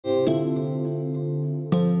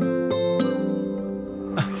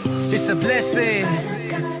It's a blessing. I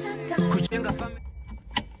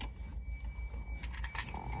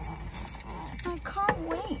can't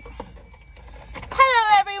wait. Hello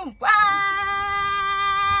everyone.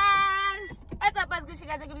 What's up, guys? You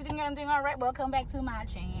guys are doing all right. Welcome back to my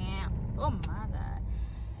channel. Oh my god.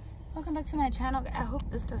 Welcome back to my channel. I hope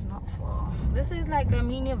this does not fall. This is like a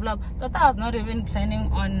mini vlog. Thought I was not even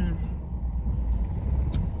planning on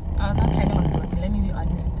vlogging. Let me be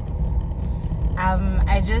honest.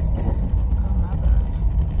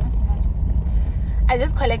 I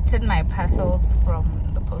just collected my parcels from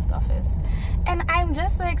the post office and I'm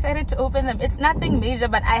just so excited to open them. It's nothing major,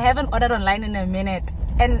 but I haven't ordered online in a minute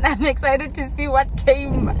and I'm excited to see what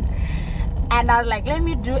came. And I was like, let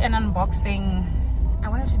me do an unboxing. I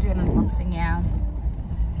wanted to do an unboxing, yeah.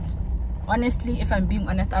 Honestly, if I'm being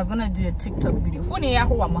honest, I was gonna do a TikTok video. I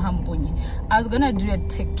was gonna do a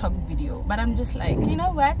TikTok video, but I'm just like, you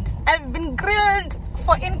know what? I've been grilled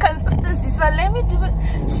for inconsistency, so let me do a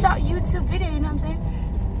short YouTube video. You know what I'm saying?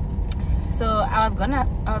 So I was gonna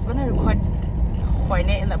record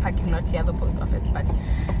in the parking lot here, the post office, but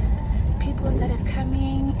people started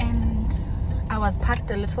coming and I was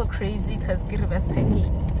packed a little crazy because reverse packing.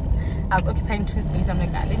 I was occupying 2 spaces. I'm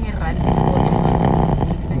like, let me run before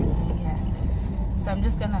anyone finds me here. So I'm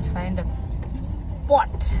just gonna find a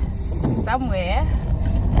spot somewhere,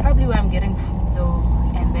 probably where I'm getting food though,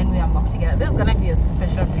 and then we unbox together. This is gonna be a super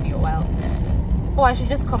short video. Oh, I should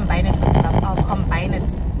just combine it with stuff. I'll combine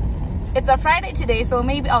it. It's a Friday today, so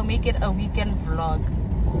maybe I'll make it a weekend vlog.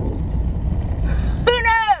 Who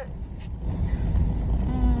knows?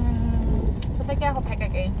 So I can pack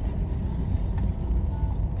again.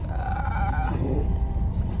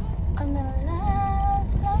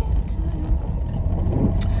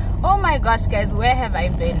 Oh my gosh, guys, where have I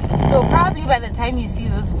been? So probably by the time you see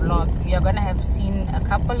this vlog, you're gonna have seen a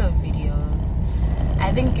couple of videos.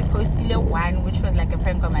 I think I posted one which was like a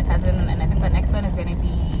prank on my cousin, and I think the next one is gonna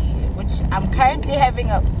be, which I'm currently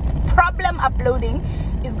having a problem uploading,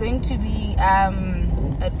 is going to be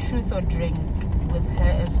a truth or drink with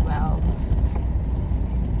her as well.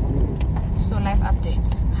 So life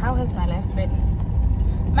update. How has my life been?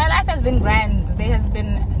 My life has been grand. There has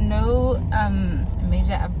been no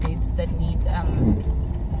major updates that need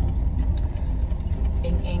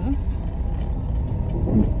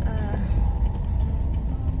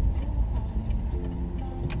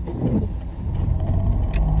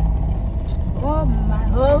oh my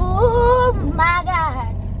god,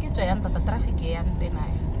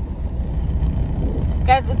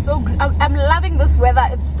 guys, it's so I'm loving this weather.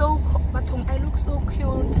 It's so hot. I look so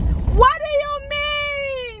cute. What do you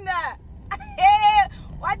mean?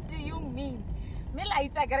 What do you mean?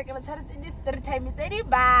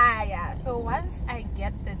 So once I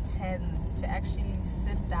get the chance to actually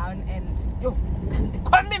sit down and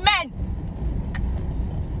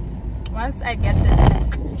once I get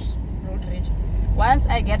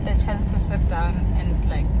the chance to sit down and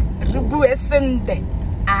like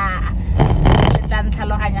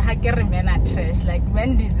trash, like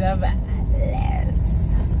men deserve less.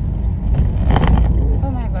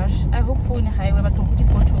 Oh my gosh, I hope for highway but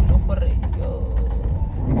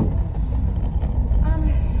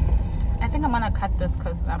I think I'm gonna cut this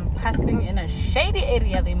because I'm passing in a shady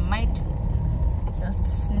area. They might just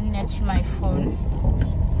snatch my phone.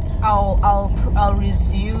 I'll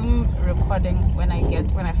resume recording when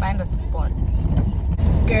I find a spot.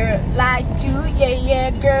 Girl like you,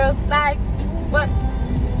 yeah, girls like what?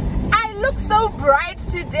 I look so bright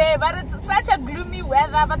today, but it's such a gloomy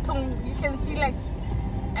weather. But you can see, like,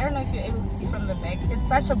 I don't know if you're able to see from the back. It's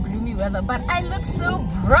such a gloomy weather, but I look so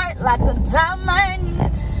bright like a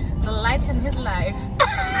diamond. The light in his life.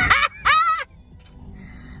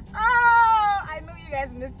 Oh, I know you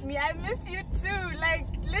guys missed me. I missed you too. Like,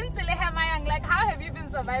 like, how have you been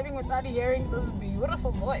surviving without hearing this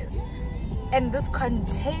beautiful voice and this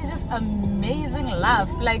contagious, amazing laugh?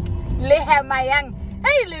 Like, hey,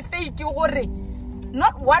 le fake you.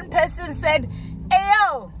 Not one person said, hey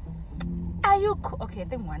yo, are you cool? Okay, I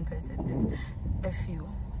think one person did. A few,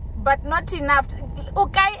 but not enough.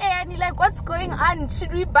 Okay, and like, what's going on?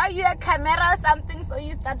 Should we buy you a camera or something so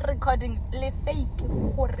you start recording? Le fake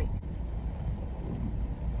hore.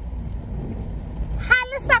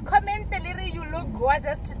 Halisa comment you look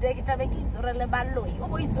gorgeous today.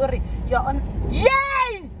 You're on.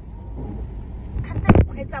 Yay!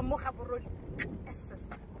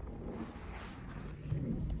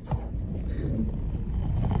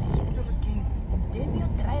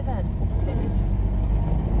 Damn drivers, telling you.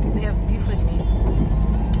 They have beef with me.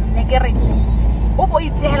 Oh boy,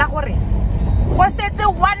 it's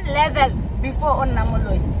one level before on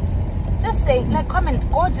Namoloi. Just say, like, comment,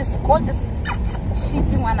 gorgeous, cheap,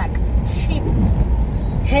 cheap.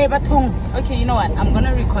 Hey, Batung. Okay, you know what? I'm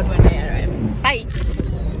gonna record when I arrive. Bye.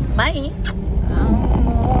 Bye. I'm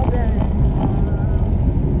more than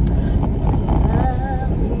enough to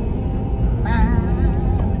love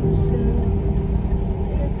myself.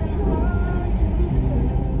 It's been hard to say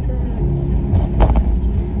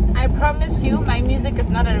that. I promise you, my music is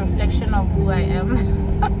not a reflection of who I am.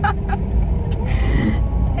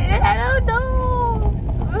 I don't know.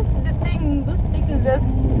 This thing is just,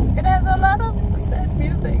 it has a lot of sad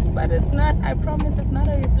music, but it's not, I promise it's not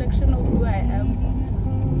a reflection of who I am.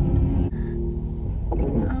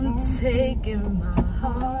 I'm taking my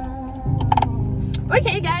heart.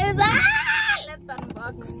 Okay guys, let's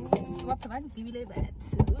unbox. What the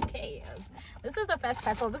who cares? This is the first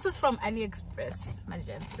parcel. This is from AliExpress.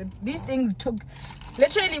 Imagine. These things took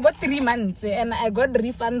literally 3 months, and I got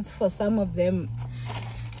refunds for some of them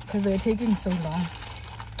because they were taking so long.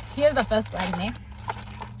 Here's the first one, eh?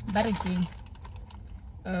 Barricade.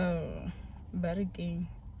 Barricade.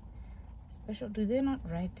 Special. Do they not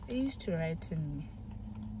write? They used to write to me.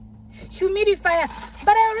 Humidifier.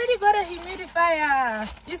 But I already got a humidifier.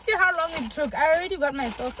 You see how long it took? I already got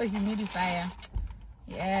myself a humidifier.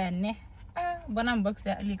 Yeah, ne. Bon unbox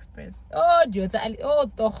at AliExpress. Oh, Jota. Oh,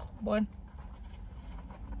 toch. Bon.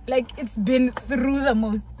 Like, it's been through the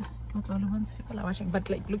most. Not all the ones people are watching, but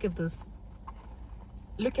like, look at this.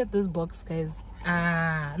 Look at this box, guys.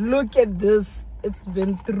 Look at this. It's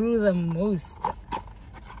been through the most.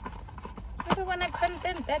 I don't want to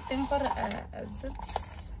content that thing for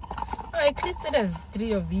oh, at least it has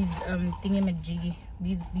 3 of these thingamajiggy.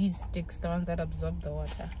 These sticks, the ones that absorb the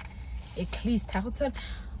water. At least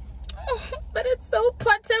but it's so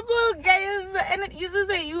portable, guys, and it uses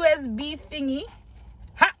a USB thingy.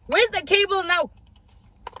 Ha! Where's the cable now?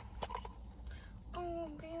 Oh,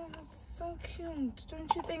 guys, it's so cute,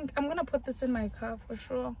 don't you think? I'm gonna put this in my car for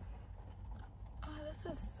sure. Oh, this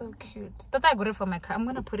is so cute. That I got it for my car. I'm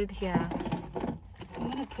gonna put it here. I'm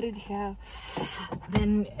gonna put it here.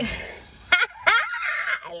 Then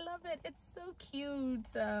I love it. It's so cute.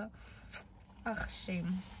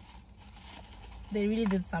 Shame. They really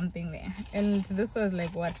did something there. And this was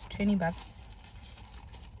like what, 20 bucks?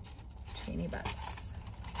 20 bucks.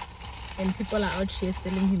 And people are out here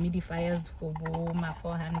selling humidifiers for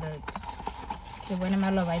 400. Okay, when am I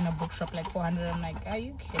in a bookshop like 400? I'm like, are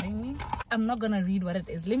you kidding me? I'm not gonna read what it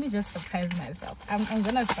is. Let me just surprise myself. I'm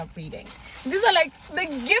gonna stop reading. These are like the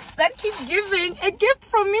gifts that keep giving. A gift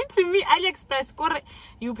from me to me. AliExpress.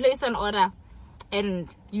 You place an order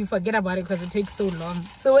and you forget about it because it takes so long.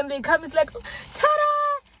 So when they come, it's like,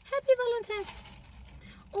 ta-da! Happy Valentine's.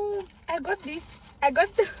 Oh, I got these. I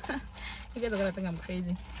got the you guys are gonna think I'm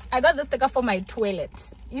crazy. I got the sticker for my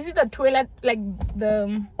toilet. You see the toilet, like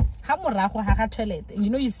the toilet, and you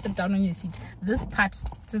know you sit down on your seat. This part,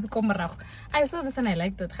 I saw this and I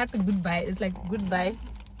liked it. Happy goodbye. It's like goodbye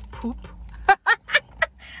poop.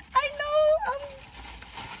 I know.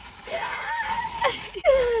 Yeah.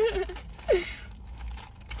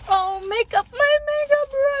 Oh, makeup, my makeup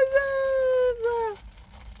brushes.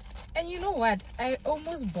 And you know what? I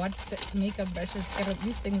almost bought the makeup brushes.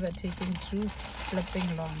 These things are taking too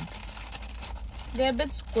flipping long. They're a bit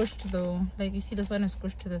squished though. Like, you see this one is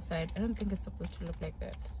squished to the side. I don't think it's supposed to look like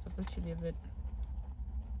that. It's supposed to be a bit...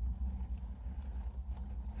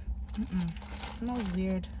 It smells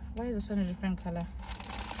weird. Why is this one a different color?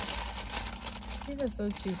 These are so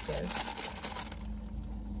cute, guys.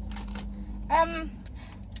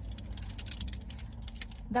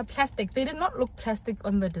 The plastic, they did not look plastic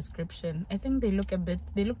on the description. I think they looked a bit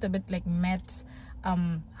like matte,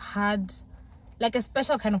 hard, like a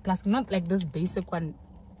special kind of plastic, not like this basic one.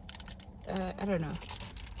 I don't know,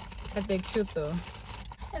 but they're cute though.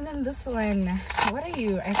 And then this one, what are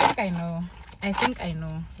you? I think I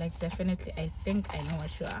know, like definitely I think I know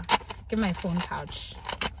what you are. Get my phone pouch.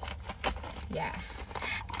 Yeah.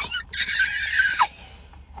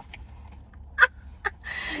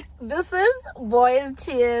 This is Boys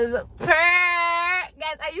Tears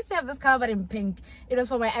Guys, I used to have this cover in pink. It was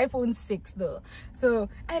for my iPhone 6 though. So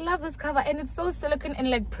I love this cover, and it's so silicone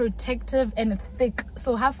and like protective and thick.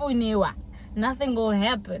 So nothing gonna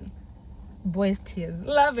happen. Boys Tears,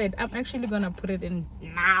 love it. I'm actually gonna put it in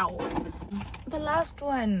now. The last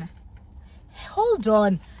one. Hold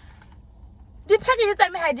on. The packages I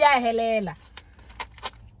made.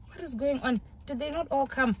 What is going on? Did they not all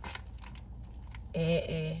come?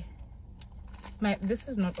 This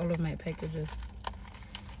is not all of my packages.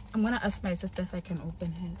 I'm gonna ask my sister if I can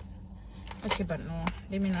open it. Okay, but no,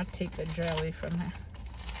 let me not take the joy away from her.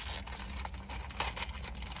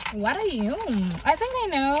 What are you? I think I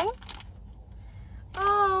know.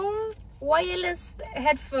 wireless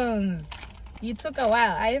headphones. You took a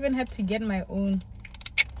while. I even had to get my own.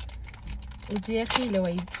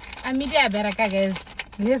 I mean, guys.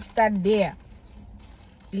 Let's start there.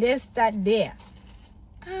 Let's start there.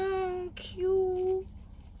 Oh, cute.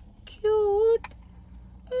 Cute.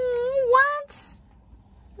 Oh, what?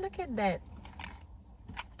 Look at that.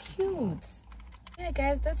 Cute. Yeah,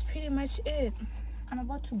 guys, that's pretty much it. I'm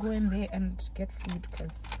about to go in there and get food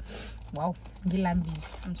because, wow, Gilambi,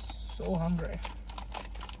 I'm so hungry.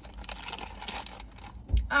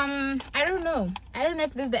 I don't know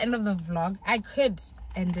if this is the end of the vlog. I could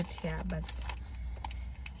end it here, but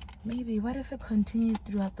maybe what if it continues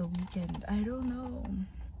throughout the weekend? I don't know.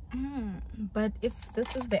 But if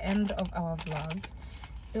this is the end of our vlog,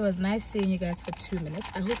 it was nice seeing you guys for 2 minutes.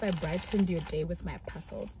 I hope I brightened your day with my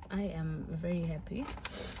puzzles. I am very happy.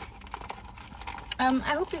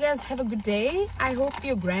 I hope you guys have a good day. I hope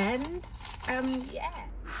you're grand. Yeah.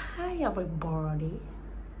 Hi everybody.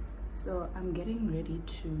 So I'm getting ready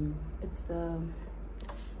to, is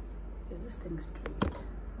this thing straight?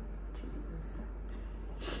 Jesus.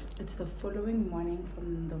 It's the following morning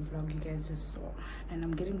from the vlog you guys just saw, and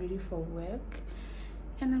I'm getting ready for work,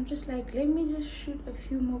 and I'm just like, let me just shoot a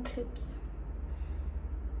few more clips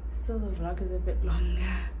so the vlog is a bit longer.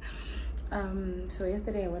 So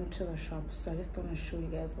yesterday I went to the shop, so I just want to show you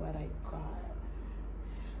guys what I got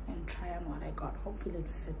and try on what I got. Hopefully it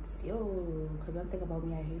fits. Because one thing about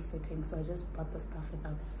me, I hate fitting, so I just bought the stuff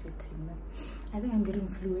without fitting. I think I'm getting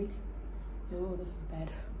fluid. This is bad.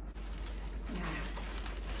 Yeah.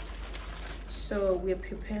 So we're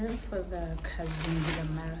preparing for the Kazimbi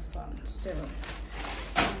marathon. So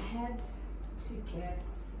I had to get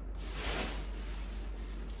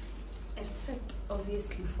a fit,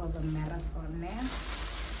 obviously, for the marathon.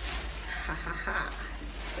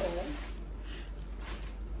 So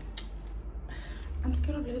I'm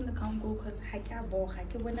scared of letting the gown go because I can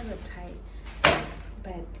wear the tie.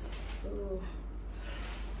 But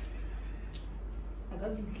I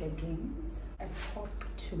got these leggings, a top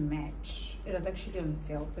to match. It was actually on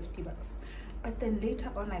sale, 50 bucks. But then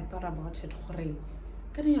later on I thought about it.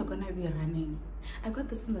 You're gonna be running. I got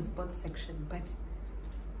this in the sports section, but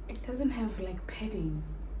it doesn't have like padding.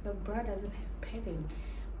 The bra doesn't have padding.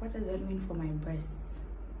 What does that mean for my breasts?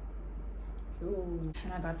 And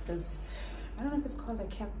I got this, I don't know if it's called a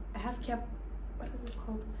cap. I have cap. What is this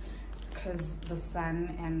called? Because the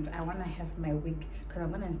sun, and I want to have my wig, because I'm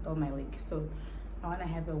going to install my wig. So I want to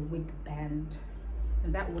have a wig band,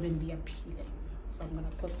 and that wouldn't be appealing. So I'm going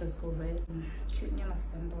to put this over it. Cute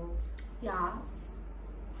sandals. Yes.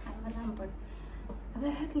 But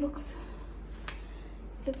the head looks,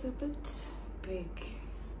 it's a bit big.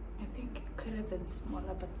 I think it could have been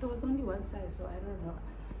smaller, but there was only one size, so I don't know.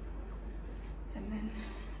 And then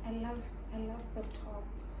I love the top.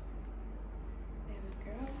 There we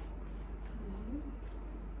go.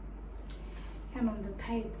 And on the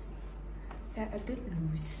tights, they're a bit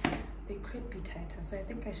loose. They could be tighter, so I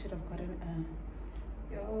think I should have gotten a,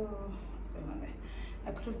 what's going on there?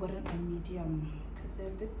 I could have gotten a medium because they're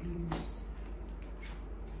a bit loose.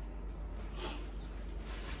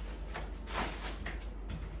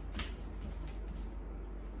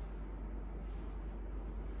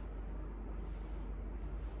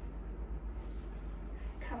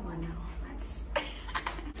 Come on now, let's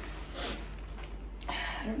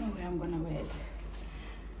I don't know where I'm gonna wear it.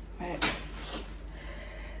 Right.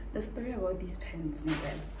 The story about these pants, my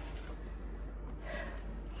guys.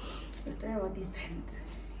 The story about these pants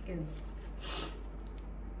is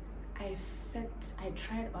I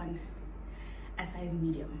tried on a size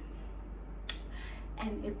medium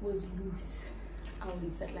and it was loose. I'll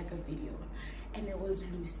insert like a video, and it was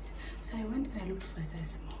loose. So I went and I looked for a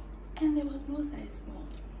size small, and there was no size small.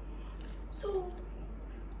 So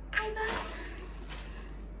I got,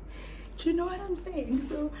 do you know what I'm saying?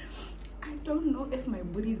 So I don't know if my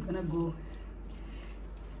booty's gonna go.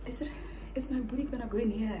 Is my booty gonna go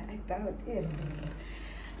in here? I doubt it.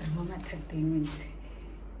 The moment entertainment.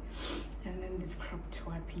 And then this crop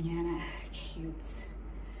top piano, cute.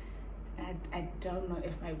 I don't know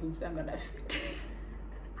if my boobs are gonna fit.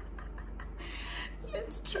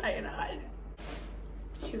 Let's try it on.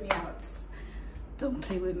 Hear me out. Don't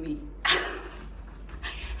play with me. I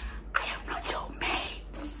am not your mate.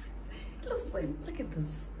 Listen, look at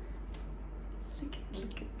this. Look at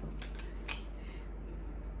this.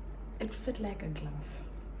 It fit like a glove.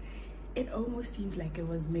 It almost seems like it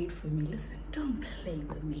was made for me. Listen, don't play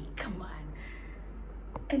with me. Come on.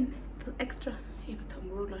 And the extra,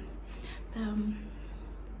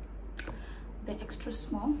 the extra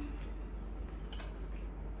small.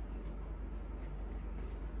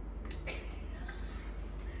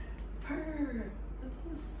 This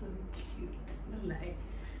is so cute. No lie.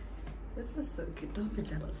 This is so cute. Don't be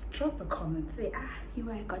jealous. Drop a comment. Say, you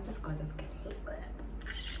are a gorgeous girl.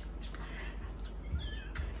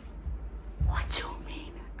 What do you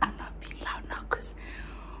mean? I'm not being loud now because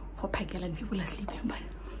for Pagel and people are sleeping, but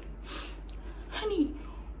honey,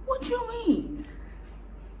 what do you mean?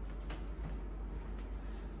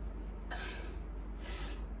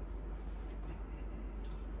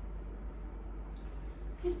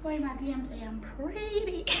 This boy in my DM say I'm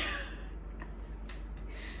pretty.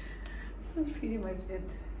 That's pretty much it.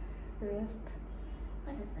 The rest,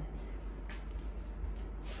 what is that?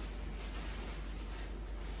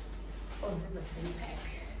 Oh, there's a free pack.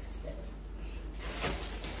 So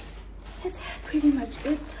that's pretty much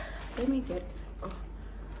it. Let me get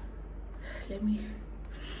ready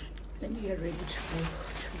to go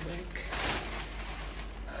to work.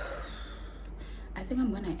 I think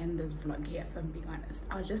I'm gonna end this vlog here if I'm being honest.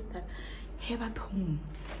 I'll just hey at home.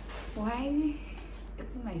 Why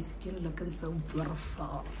is my skin looking so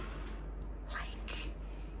beautiful? Like,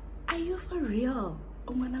 are you for real?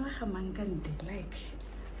 Like,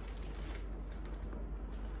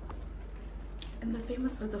 in the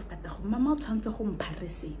famous words of Katahu, Mama turns to home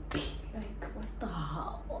Parisi. Like, what the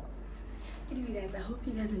hell? Anyway guys, I hope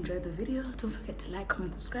you guys enjoyed the video. Don't forget to like,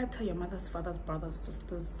 comment, subscribe. Tell your mothers, fathers, brothers,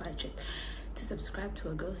 sisters, side chick to subscribe to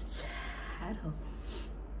a girl's channel.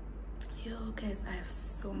 Yo guys, I have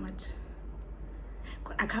so much.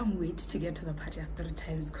 I can't wait to get to the party after 3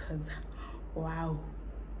 times because wow,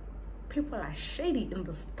 people are shady in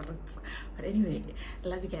the streets. But anyway, I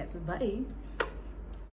love you guys. Bye.